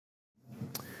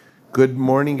Good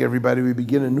morning, everybody. We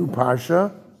begin a new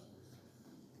Parsha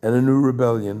and a new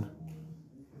rebellion.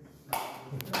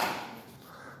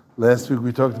 Last week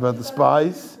we talked about the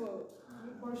spies.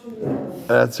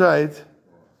 That's right.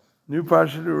 New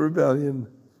Parsha, new rebellion.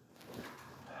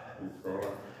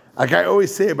 Like I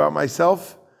always say about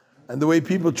myself and the way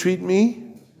people treat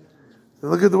me,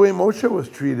 look at the way Moshe was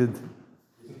treated.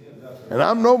 And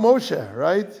I'm no Moshe,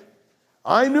 right?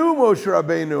 I knew Moshe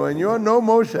Rabbeinu, and you're no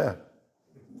Moshe.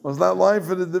 Was that line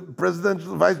for the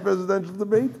vice presidential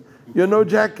debate? You're no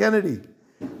Jack Kennedy.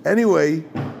 Anyway,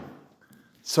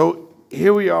 so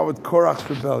here we are with Korach's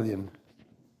rebellion.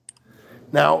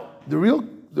 Now,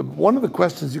 one of the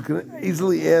questions you can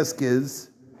easily ask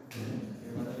is,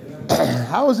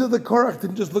 how is it that Korach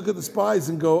didn't just look at the spies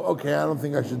and go, okay, I don't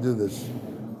think I should do this?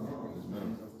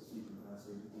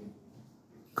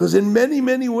 Because in many,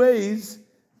 many ways,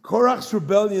 Korach's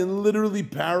rebellion literally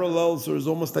parallels or is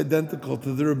almost identical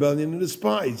to the rebellion of the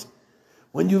spies.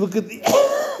 When you look at the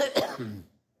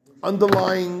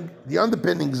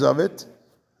underpinnings of it,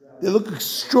 they look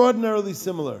extraordinarily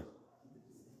similar.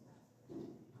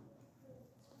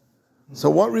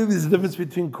 So what really is the difference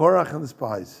between Korach and the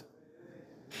spies?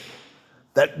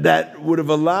 That would have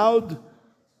allowed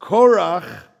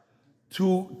Korach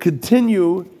to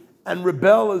continue and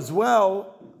rebel as well,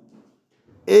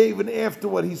 even after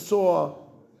what he saw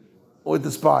with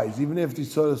the spies, even after he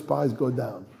saw the spies go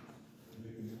down.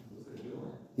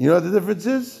 You know what the difference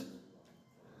is?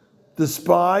 The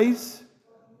spies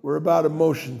were about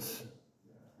emotions.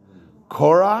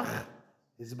 Korach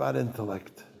is about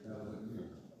intellect.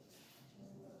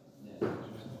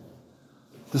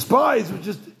 The spies were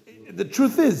just, the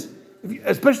truth is,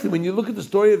 especially when you look at the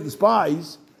story of the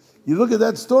spies, you look at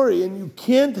that story and you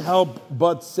can't help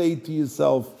but say to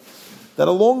yourself that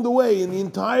along the way in the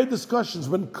entire discussions,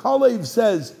 when Kalev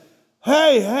says,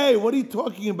 hey, what are you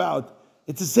talking about?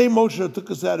 It's the same Moshe that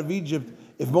took us out of Egypt.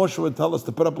 If Moshe would tell us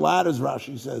to put up ladders,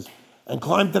 Rashi says, and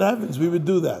climb to the heavens, we would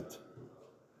do that.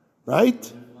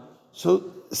 Right?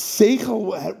 So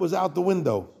Seichel was out the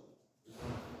window.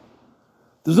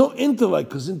 There's no intellect,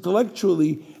 because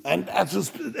intellectually, and that's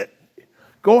just,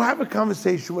 go have a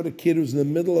conversation with a kid who's in the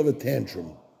middle of a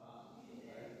tantrum.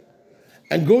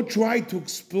 And go try to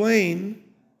explain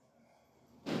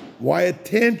why a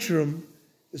tantrum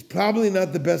is probably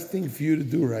not the best thing for you to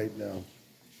do right now.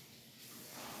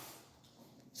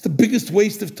 It's the biggest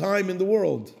waste of time in the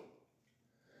world.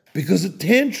 Because a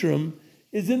tantrum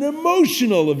is an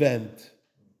emotional event.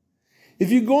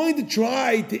 If you're going to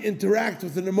try to interact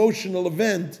with an emotional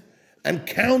event and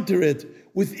counter it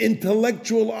with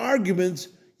intellectual arguments,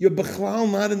 you're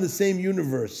b'chlal not in the same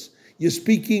universe. You're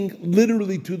speaking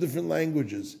literally two different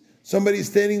languages. Somebody's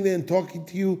standing there and talking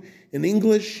to you in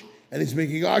English, and he's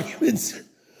making arguments,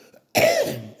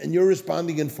 and you're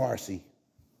responding in Farsi.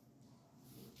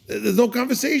 There's no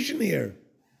conversation here.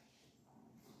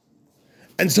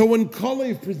 And so when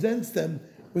Kalev presents them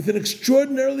with an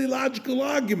extraordinarily logical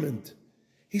argument,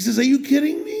 he says, are you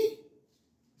kidding me?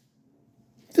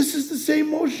 This is the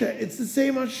same Moshe. It's the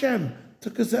same Hashem.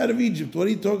 Took us out of Egypt. What are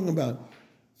you talking about?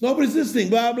 Nobody's listening,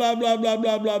 blah, blah, blah, blah,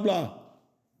 blah, blah, blah.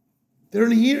 They don't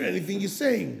hear anything you're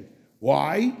saying.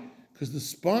 Why? Because the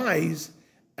spies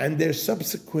and their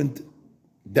subsequent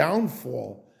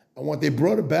downfall and what they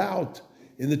brought about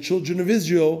in the children of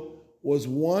Israel was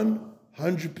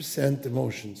 100%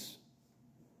 emotions.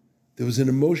 There was an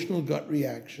emotional gut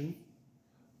reaction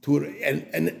to it,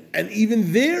 and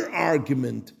even their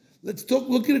argument,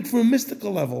 look at it from a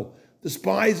mystical level. The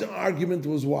spies' argument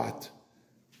was what?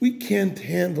 We can't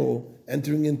handle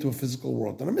entering into a physical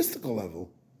world on a mystical level.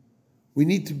 We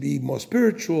need to be more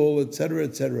spiritual, etc.,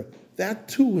 etc. That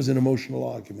too was an emotional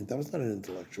argument. That was not an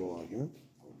intellectual argument.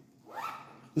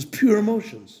 It was pure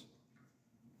emotions.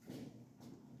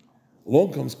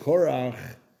 Along comes Korach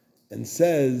and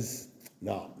says,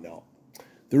 no.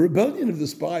 The rebellion of the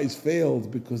spies failed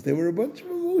because they were a bunch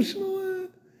of emotional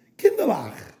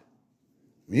kinderlach.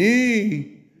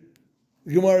 Me.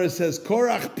 The Gemara says,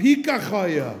 Korach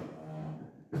pikachaya.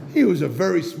 He was a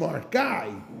very smart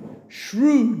guy,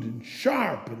 shrewd and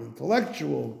sharp and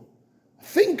intellectual, a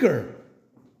thinker.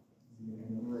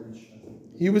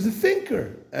 He was a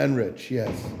thinker and rich,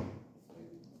 yes.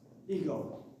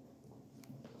 Ego.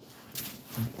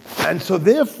 And so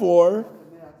therefore,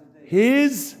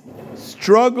 his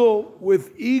struggle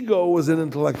with ego was an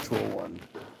intellectual one.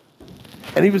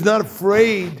 And he was not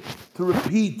afraid to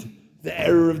repeat the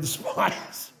error of the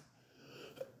spies.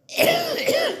 He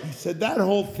said that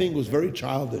whole thing was very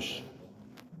childish.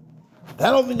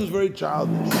 That's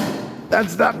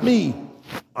not me.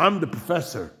 I'm the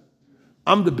professor.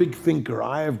 I'm the big thinker.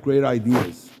 I have great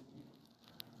ideas.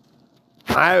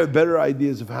 I have better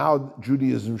ideas of how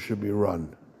Judaism should be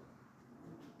run.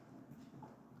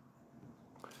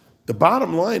 The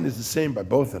bottom line is the same by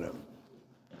both of them.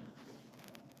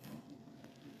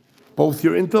 Both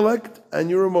your intellect and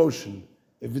your emotion,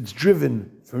 if it's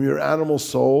driven from your animal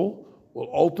soul, will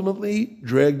ultimately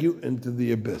drag you into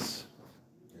the abyss.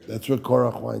 That's where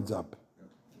Korach winds up.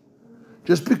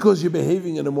 Just because you're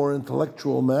behaving in a more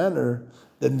intellectual manner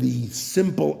than the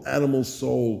simple animal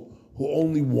soul who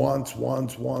only wants,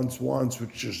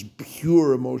 which is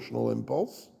pure emotional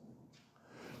impulse.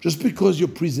 Just because your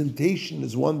presentation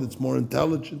is one that's more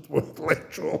intelligent, more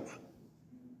intellectual,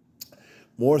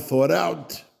 more thought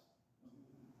out,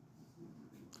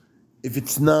 if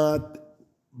it's not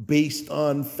based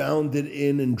on, founded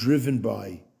in, and driven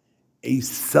by a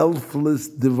selfless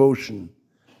devotion,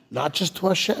 not just to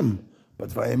Hashem, but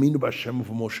Vayaminu b'Hashem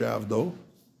u'Moshe Avdo,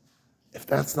 if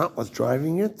that's not what's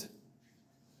driving it,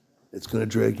 it's going to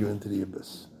drag you into the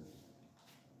abyss.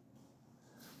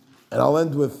 And I'll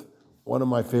end with one of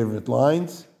my favorite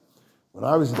lines. When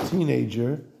I was a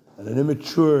teenager, and an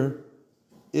immature,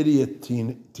 idiot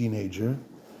teenager,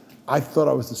 I thought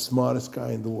I was the smartest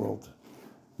guy in the world.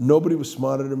 Nobody was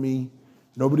smarter than me.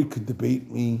 Nobody could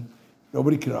debate me.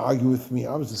 Nobody could argue with me.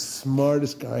 I was the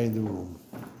smartest guy in the room.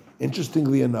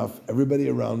 Interestingly enough, everybody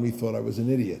around me thought I was an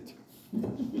idiot.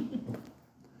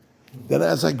 Then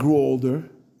as I grew older,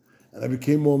 and I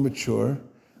became more mature,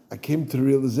 I came to the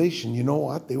realization, you know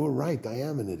what? They were right. I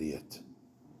am an idiot.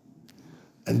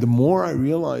 And the more I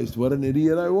realized what an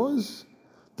idiot I was,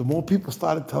 the more people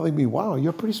started telling me, wow,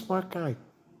 you're a pretty smart guy.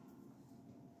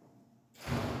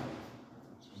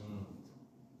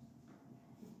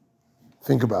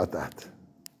 Think about that.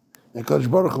 And Kodesh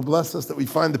Baruch Hu bless us that we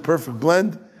find the perfect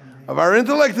blend of our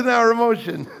intellect and our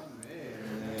emotion.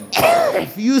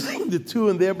 Fusing the two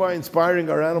and thereby inspiring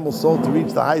our animal soul to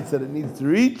reach the heights that it needs to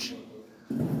reach.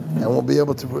 And we'll be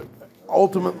able to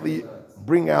ultimately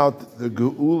bring out the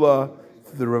Geula,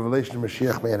 the revelation of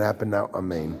Mashiach. May it happen now.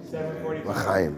 Amen.